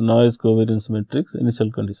process noise covariance matrix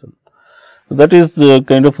initial condition. So, that is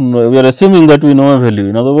kind of we are assuming that we know a value.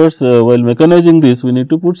 In other words, while mechanizing this, we need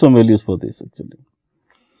to put some values for this actually.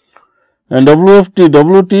 And W of t,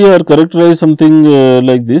 Wt are characterized something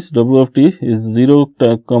like this. W of t is 0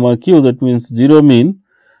 comma q, that means 0 mean,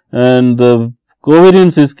 and the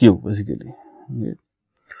covariance is q basically. Okay.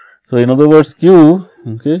 So, in other words, q,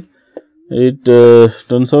 okay, it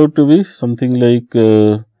turns out to be something like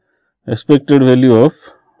expected value of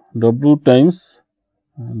W times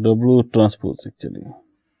W transpose actually.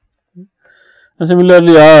 And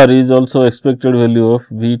similarly, R is also expected value of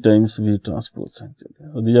V times V transpose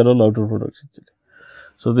actually. So, these are all outer products actually.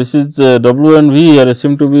 So, this is W and V are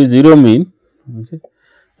assumed to be 0 mean, okay,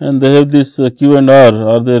 and they have this Q and R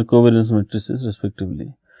are their covariance matrices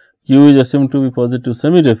respectively. Q is assumed to be positive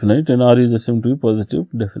semi definite and R is assumed to be positive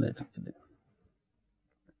definite actually.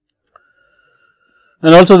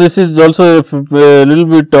 And also this is also a little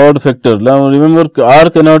bit odd factor. Now, remember, R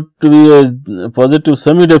cannot be a positive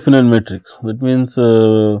semi definite matrix. That means,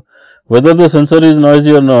 whether the sensor is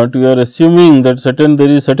noisy or not, we are assuming that there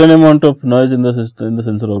is certain amount of noise in the system, in the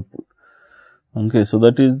sensor output. Okay, so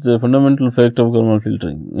that is a fundamental fact of thermal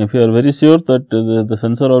filtering. If you are very sure that the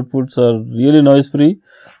sensor outputs are really noise free,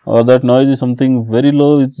 or that noise is something very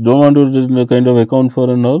low which do not want to kind of account for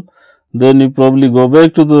and all, then you probably go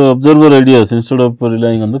back to the observer ideas instead of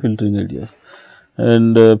relying on the filtering ideas.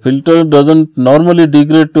 And filter does not normally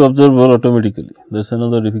degrade to observer automatically. That is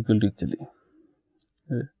another difficulty actually.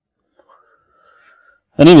 Okay.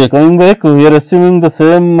 Anyway, coming back, we are assuming the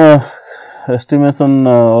same estimation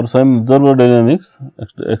or same observer dynamics.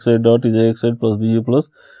 X hat dot is x hat plus bu plus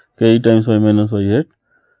k times y minus y hat,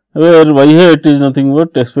 where y hat is nothing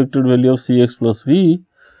but expected value of Cx plus V.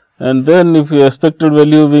 And then if you expected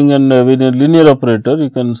value being a linear operator,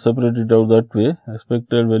 you can separate it out that way,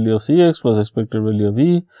 expected value of Cx plus expected value of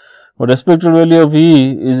V. But expected value of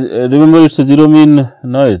V is, remember, it is a 0 mean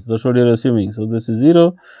noise, that is what you are assuming. So, this is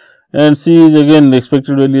 0, and C is again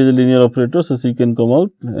expected value is a linear operator. So, C can come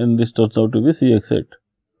out and this turns out to be Cx hat.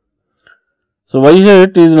 So, y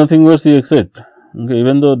hat is nothing but Cx hat, okay,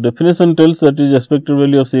 even though definition tells that is expected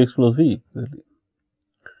value of Cx plus V.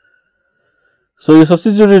 So, you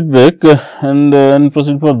substitute it back and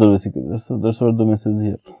proceed further basically. So, that is what the message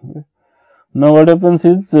here. Okay. Now, what happens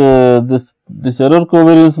is this error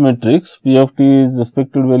covariance matrix P of t is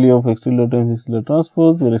expected value of x tilde times x tilde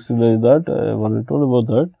transpose, where x tilde is that I have already told about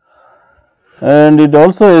that. And it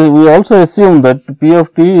also, we also assume that P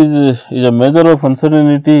of t is a measure of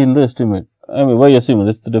uncertainty in the estimate. I mean, why assume? That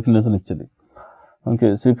is the definition actually.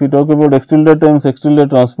 Okay, so if you talk about x tilde times x tilde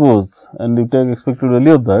transpose and you take expected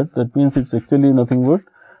value of that, that means it is actually nothing but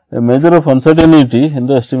a measure of uncertainty in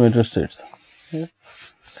the estimated states. Okay.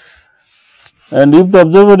 And if the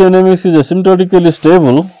observer dynamics is asymptotically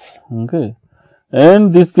stable, okay,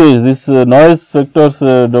 and this case, this noise factors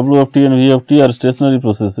W of t and V of t are stationary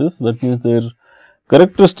processes, that means their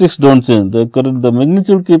characteristics do not change. The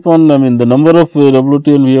magnitude keep on, I mean, the number of W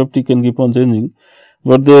t and V of t can keep on changing,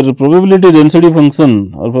 but their probability density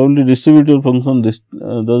function or probability distributor function does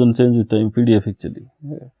not change with time, PDF actually.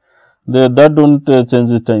 That do not change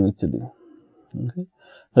with time actually. Okay.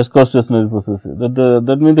 That is called stationary process.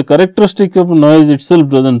 That means the characteristic of noise itself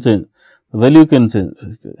does not change, the value can change.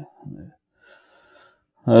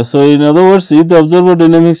 So, in other words, if the observer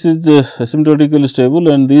dynamics is asymptotically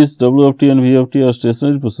stable and these W of t and V of t are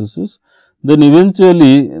stationary processes, then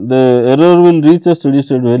eventually the error will reach a steady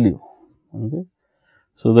state value. Okay.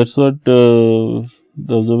 So, that is what the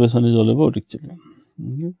observation is all about actually.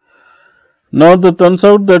 Okay. Now, the turns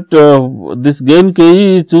out that this gain Ke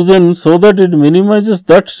is chosen so that it minimizes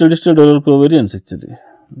that steady state error covariance actually.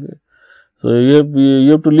 Okay. So,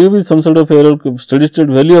 you have to live with some sort of error steady state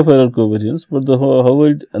value of error covariance, but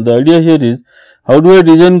the idea here is how do I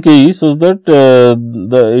design Ke such that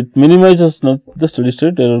it minimizes not the steady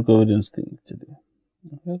state error covariance thing actually.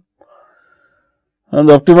 Okay. And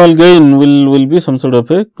the optimal gain will be some sort of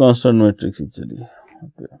a constant matrix actually.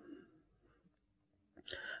 Okay.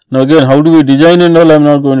 Now, again how do we design and all I am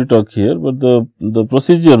not going to talk here, but the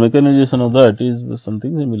procedure mechanization of that is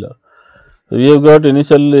something similar. So, we have got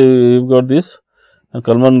initially we have got this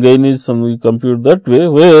Kalman gain is we compute that way,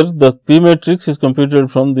 where the P matrix is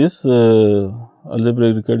computed from this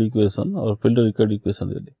algebraic Riccati equation or filter Riccati equation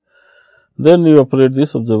really. Then you operate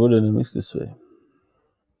this observer dynamics this way.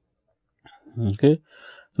 Okay.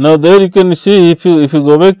 Now, there you can see if you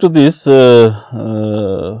go back to this okay,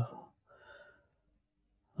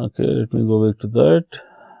 let me go back to that.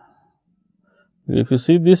 If you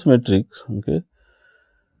see this matrix, okay,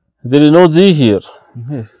 there is no G here.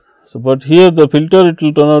 Okay. So, but here the filter it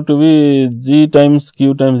will turn out to be G times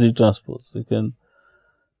Q times G transpose. You can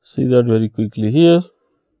see that very quickly here.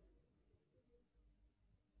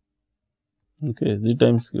 Okay, G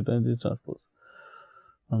times Q times G transpose.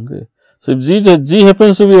 Okay. So, if G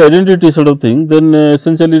happens to be identity sort of thing, then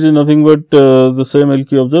essentially it is nothing but the same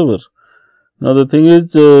LQ observer. Now, the thing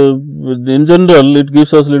is in general it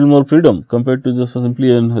gives us little more freedom compared to just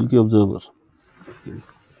simply an LQ observer.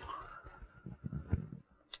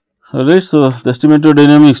 Alright, so the estimator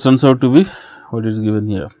dynamics turns out to be what is given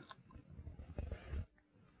here.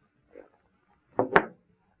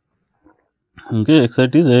 Okay, x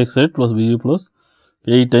hat is A x hat plus B U plus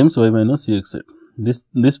A times y minus C x hat.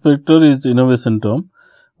 This factor is innovation term.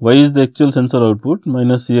 Y is the actual sensor output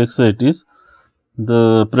minus C x hat is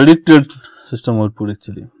the predicted system output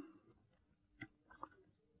actually.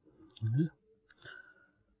 Okay.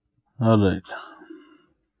 Alright.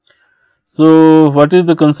 So, what is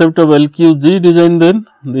the concept of LQG design then?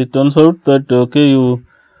 It turns out that okay, you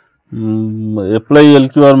apply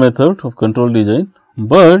LQR method of control design,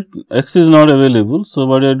 but X is not available. So,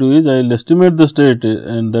 what I do is I will estimate the state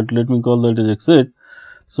and that let me call that as X hat.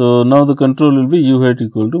 So, now the control will be U hat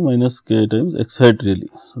equal to minus K times X hat really.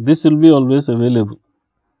 So, this will be always available.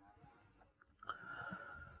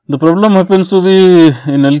 The problem happens to be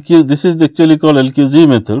in LQ, this is actually called LQG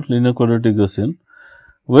method, linear quadratic Gaussian,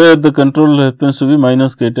 where the control happens to be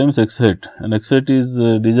minus K times X hat, and X hat is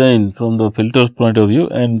designed from the filter point of view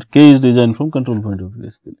and K is designed from control point of view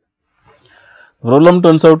basically. Problem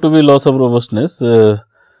turns out to be loss of robustness. There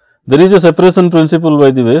is a separation principle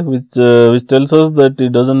by the way, which tells us that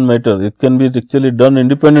it does not matter, it can be actually done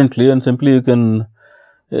independently and simply you can,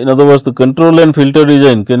 in other words the control and filter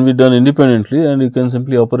design can be done independently and you can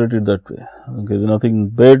simply operate it that way. Okay, nothing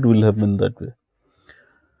bad will happen that way.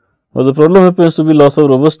 But the problem happens to be loss of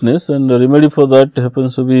robustness, and the remedy for that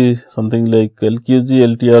happens to be something like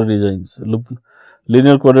LQG LTR designs,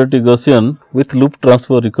 linear quadratic Gaussian with loop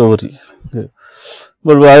transfer recovery. Okay.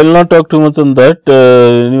 But I will not talk too much on that.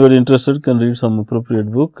 Anybody interested can read some appropriate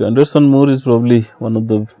book. Anderson Moore is probably one of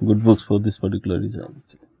the good books for this particular design.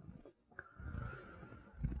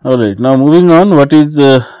 Alright, now moving on, what is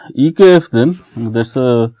EKF then? That is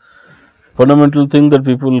a fundamental thing that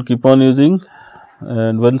people keep on using.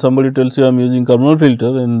 And when somebody tells you I am using Kalman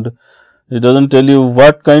filter and it does not tell you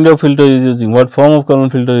what kind of filter he is using, what form of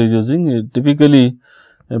Kalman filter he is using, typically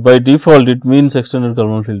by default it means extended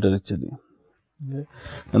Kalman filter actually. Okay.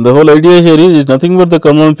 And the whole idea here is nothing but the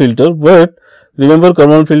Kalman filter, but remember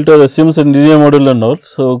Kalman filter assumes a linear model and all.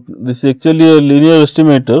 So, this is actually a linear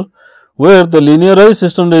estimator where the linearized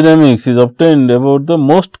system dynamics is obtained about the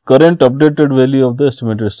most current updated value of the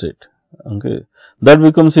estimated state. Okay. That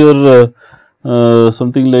becomes your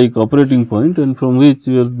something like operating point, and from which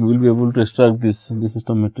you will be able to extract this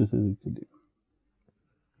system matrices actually.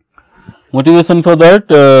 Motivation for that,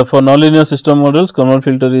 for nonlinear system models Kalman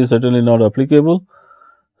filter is certainly not applicable.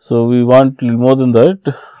 So, we want more than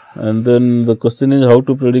that, and then the question is how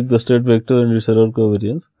to predict the state vector and its error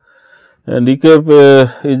covariance, and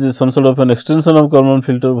EKF is some sort of an extension of Kalman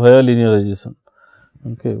filter via linearization.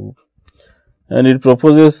 Okay. And it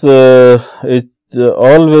proposes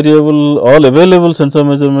all available sensor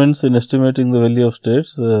measurements in estimating the value of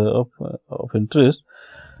states of interest,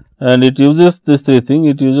 and it uses these three things.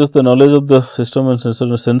 It uses the knowledge of the system and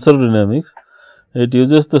sensor dynamics, it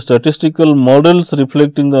uses the statistical models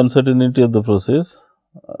reflecting the uncertainty of the process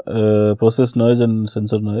noise and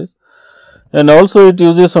sensor noise, and also it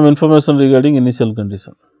uses some information regarding initial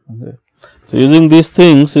condition. Okay. So, using these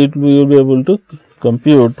things we will be able to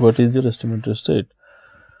compute what is your estimated state.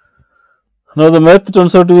 Now, the math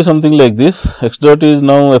turns out to be something like this: x dot is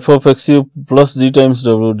now f of x u plus g times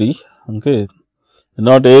w d, okay,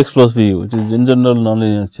 not a x plus b u, it is in general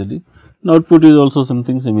nonlinear actually. And output is also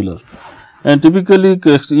something similar. And typically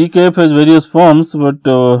E cap has various forms, but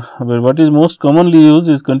what is most commonly used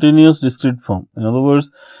is continuous discrete form. In other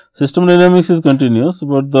words, system dynamics is continuous,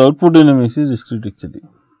 but the output dynamics is discrete actually.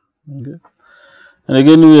 Okay. And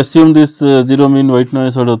again we assume this zero mean white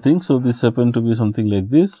noise sort of thing. So, this happens to be something like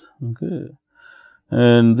this, okay,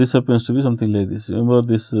 and this happens to be something like this. Remember,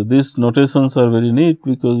 these notations are very neat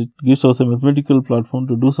because it gives us a mathematical platform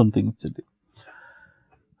to do something actually.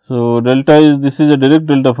 So, delta is, this is a direct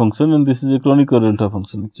delta function and this is a conical delta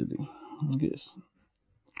function actually. Yes.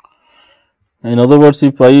 In other words,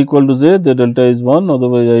 if I equal to z, the delta is 1,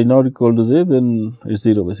 otherwise I not equal to z, then it is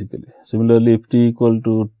 0 basically. Similarly, if t equal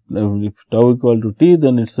to, if tau equal to t,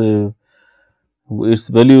 then its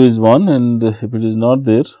value is 1, and if it is not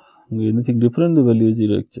there, anything different, the value is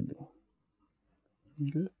 0 actually.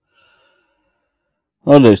 Okay.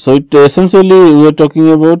 Alright, so it essentially we are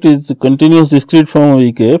talking about is continuous discrete form of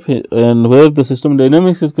EKF, and where the system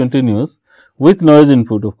dynamics is continuous with noise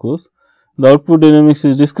input of course. The output dynamics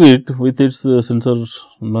is discrete with its sensor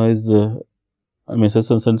noise,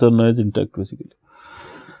 sensor noise intact basically.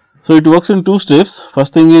 So, it works in two steps.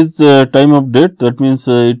 First thing is time update, that means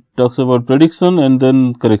it talks about prediction and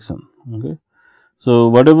then correction. Okay. So,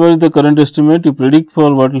 whatever is the current estimate, you predict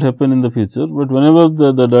for what will happen in the future, but whenever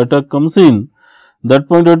the data comes in, that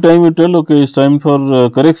point of time you tell, okay, it is time for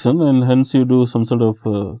correction, and hence you do some sort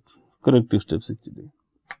of corrective steps actually.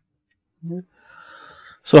 Okay.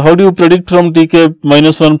 So, how do you predict from tk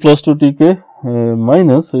minus 1 plus to tk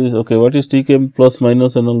minus is, okay, what is tk plus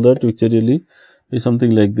minus and all that, which really is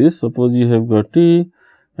something like this. Suppose you have got t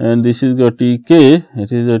and this is got tk,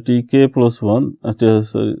 it is a tk plus 1,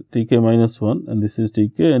 sorry, tk minus 1, and this is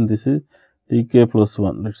tk and this is tk plus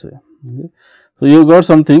 1, let us say. Okay. So, you got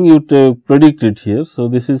something, you predict it here. So,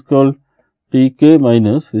 this is called tk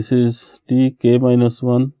minus, this is tk minus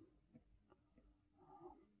 1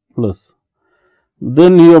 plus.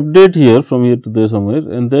 Then you update here from here to there somewhere,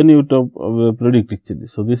 and then you predict actually.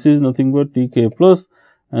 So, this is nothing but tk plus,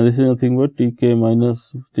 and this is nothing but tk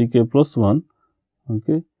minus tk plus 1,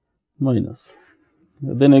 okay, minus.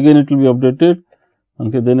 Then again it will be updated,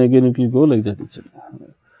 okay, then again it will go like that actually.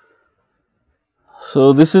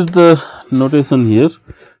 So, this is the notation here.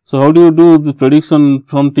 So, how do you do the prediction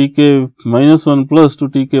from tk minus 1 plus to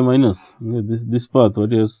tk minus? Okay, this path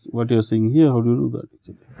what you are seeing here, how do you do that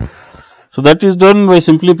actually? So, that is done by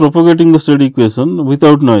simply propagating the state equation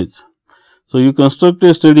without noise. So, you construct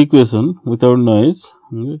a state equation without noise,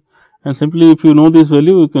 okay, and simply if you know this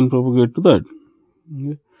value you can propagate to that.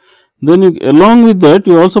 Okay. Then you, along with that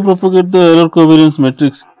you also propagate the error covariance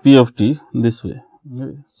matrix P of t this way.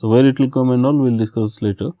 Okay. So, where it will come and all we will discuss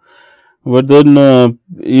later, but then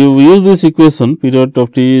you use this equation P dot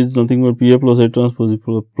of t is nothing but P A plus I transpose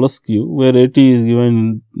plus Q, where A t is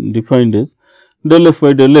given defined as del f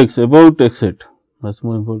by del x about x hat, that is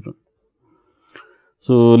more important.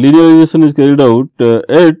 So, linearization is carried out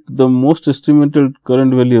at the most estimated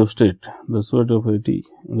current value of state, that is what of A t,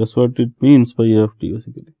 that is what it means by A of t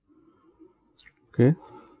basically. Okay.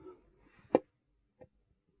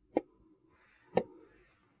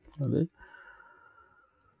 Alright.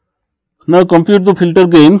 Now, compute the filter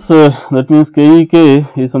gains, that means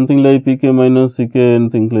KEK is something like PK minus CK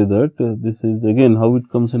and things like that. This is again how it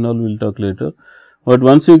comes in all we will talk later. But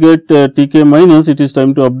once you get TK minus, it is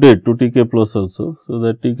time to update to TK plus also. So,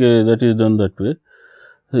 that TK that is done that way.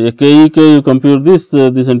 KEK you compute this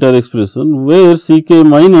entire expression, where CK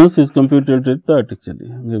minus is computed at that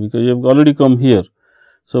actually, okay, because you have already come here.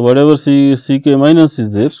 So, whatever CK minus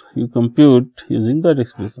is there, you compute using that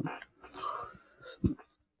expression.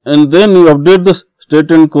 And then you update the state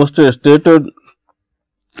and stated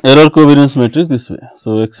error covariance matrix this way.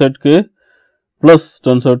 So, x hat k plus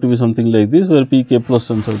turns out to be something like this, where pk plus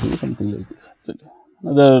turns out to be something like this actually.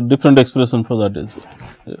 There are different expressions for that as well.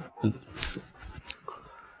 Yeah.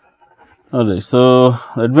 Alright, so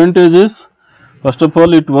advantage is, first of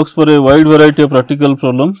all, it works for a wide variety of practical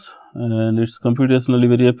problems and it is computationally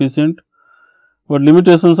very efficient, but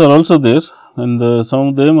limitations are also there, and some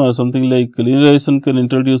of them are something like linearization can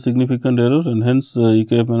introduce significant error and hence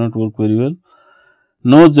EKF may not work very well.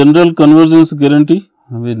 No general convergence guarantee,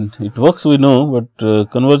 I mean it works we know, but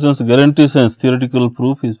convergence guarantee sense theoretical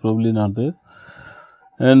proof is probably not there.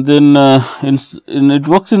 and then it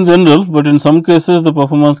works in general, but in some cases the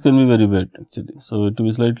performance can be very bad actually. So, to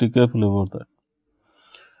be slightly careful about that.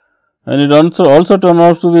 And it also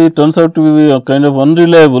turns out to be a kind of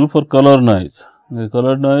unreliable for color noise. The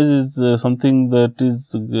color noise is something that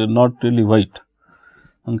is not really white.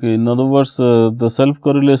 Okay. In other words, the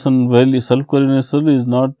self-correlation is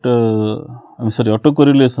not,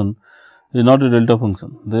 autocorrelation is not a delta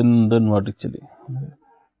function. Then what actually? Okay.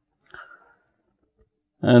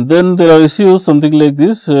 And then there are issues something like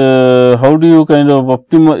this. How do you kind of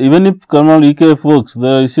optimize, even if kernel EKF works,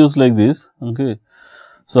 there are issues like this. Okay.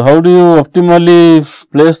 So, how do you optimally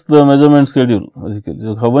place the measurement schedule basically?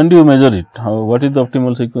 So, when do you measure it? What is the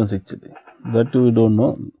optimal sequence actually? That we do not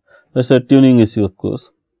know. That is a tuning issue of course.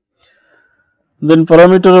 Then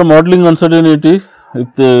parameter or modeling uncertainty. If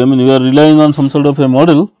you are relying on some sort of a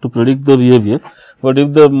model to predict the behavior, but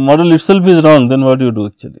if the model itself is wrong, then what do you do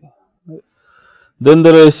actually? Then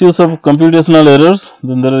there are issues of computational errors,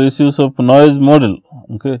 then there are issues of noise model.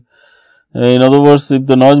 Okay. In other words, if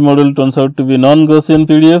the noise model turns out to be non-Gaussian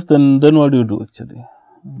PDF, then what do you do actually?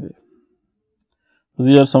 Okay. So,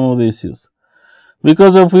 these are some of the issues,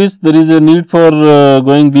 because of which there is a need for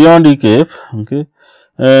going beyond EKF. Okay.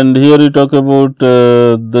 And here we talk about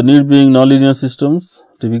the need being nonlinear systems.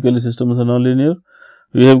 Typically, systems are nonlinear.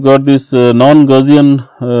 We have got this non-Gaussian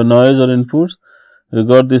noise or inputs. We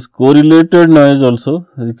got this correlated noise also.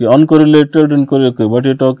 Okay. Uncorrelated and correlated. What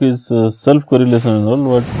you talk is self-correlation and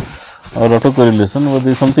all. Or autocorrelation, but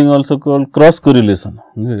there is something also called cross correlation.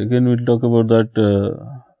 Okay. Again, we will talk about that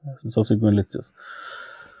in subsequent lectures.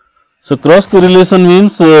 So, cross correlation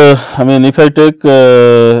means, if I take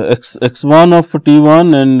x1 of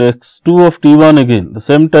T1 and x2 of T1 again, the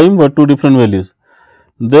same time, but two different values.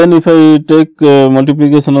 Then, if I take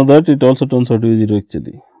multiplication of that, it also turns out to be 0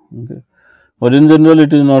 actually. Okay. But in general,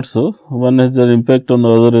 it is not so. One has an impact on the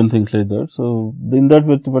other and things like that. So, in that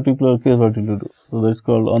particular case, what will you do? So, that is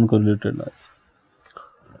called uncorrelated noise.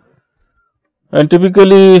 And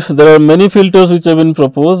typically, there are many filters which have been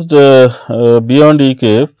proposed beyond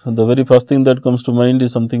EKF. The very first thing that comes to mind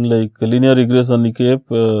is something like linear regression EKF,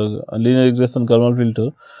 linear regression Kalman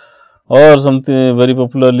filter, or something very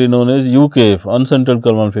popularly known as UKF, uncentered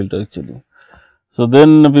Kalman filter actually. So,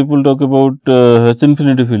 then people talk about H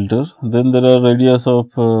infinity filter, then there are ideas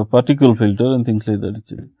of particle filter and things like that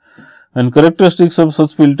actually. And characteristics of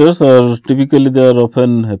such filters are typically they are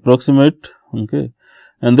often approximate, okay,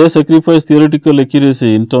 and they sacrifice theoretical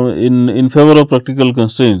accuracy in favor of practical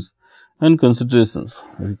constraints and considerations,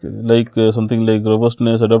 okay, like something like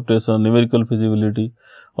robustness, adaptation, numerical feasibility,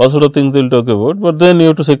 all sort of things they will talk about, but then you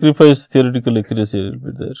have to sacrifice theoretical accuracy a little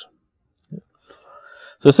bit there.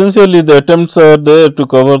 So, essentially the attempts are there to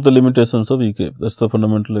cover the limitations of EKF, that is the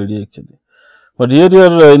fundamental idea actually. But here you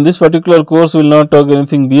are in this particular course we will not talk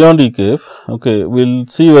anything beyond EKF, okay. We will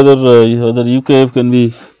see whether UKF can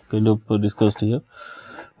be kind of discussed here,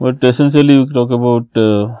 but essentially we talk about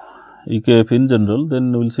EKF in general,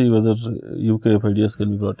 then we will see whether UKF ideas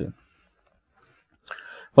can be brought in.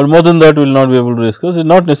 But more than that we will not be able to discuss, it is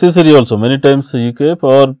not necessary also, many times UKF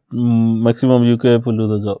or maximum UKF will do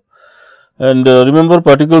the job. And remember,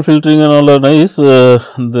 particle filtering and all are nice,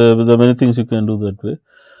 the many things you can do that way,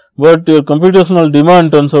 but your computational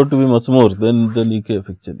demand turns out to be much more than EKF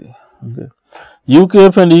actually. Okay.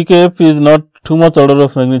 UKF and EKF is not too much order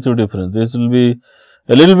of magnitude difference, this will be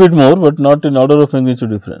a little bit more, but not in order of magnitude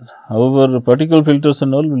difference. However, particle filters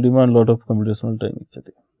and all will demand lot of computational time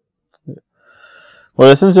actually. Okay.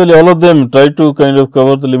 But essentially all of them try to kind of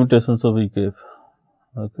cover the limitations of EKF.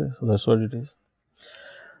 Okay. So, that is what it is.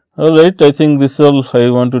 Alright, I think this is all I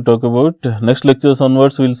want to talk about. Next lectures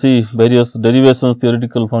onwards we will see various derivations,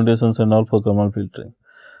 theoretical foundations and all for Kalman filtering.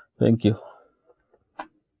 Thank you.